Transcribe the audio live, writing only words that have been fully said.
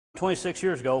26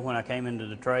 years ago when I came into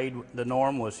the trade, the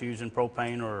norm was using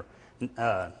propane or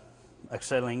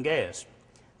acetylene gas.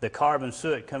 The carbon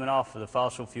soot coming off of the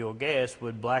fossil fuel gas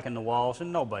would blacken the walls,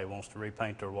 and nobody wants to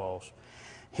repaint their walls.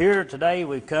 Here today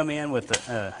we've come in with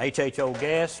the HHO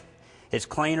gas. It's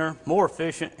cleaner, more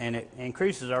efficient, and it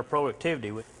increases our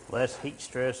productivity with less heat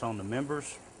stress on the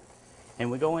members. And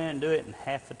we go in and do it in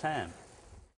half the time.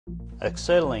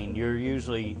 Acetylene, you're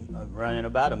usually running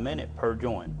about a minute per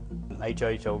joint.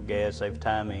 HHO gas, they've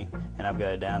timed me, and I've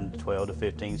got it down to 12 to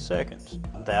 15 seconds.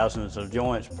 Thousands of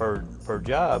joints per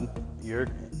job, you're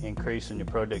increasing your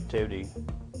productivity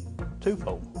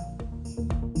twofold.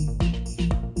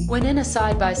 When in a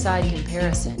side-by-side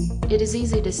comparison, it is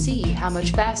easy to see how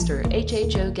much faster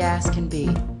HHO gas can be.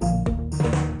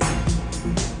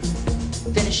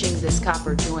 Finishing this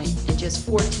copper joint in just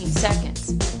 14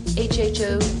 seconds,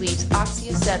 HHO leaves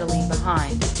oxyacetylene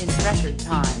behind in record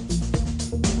time.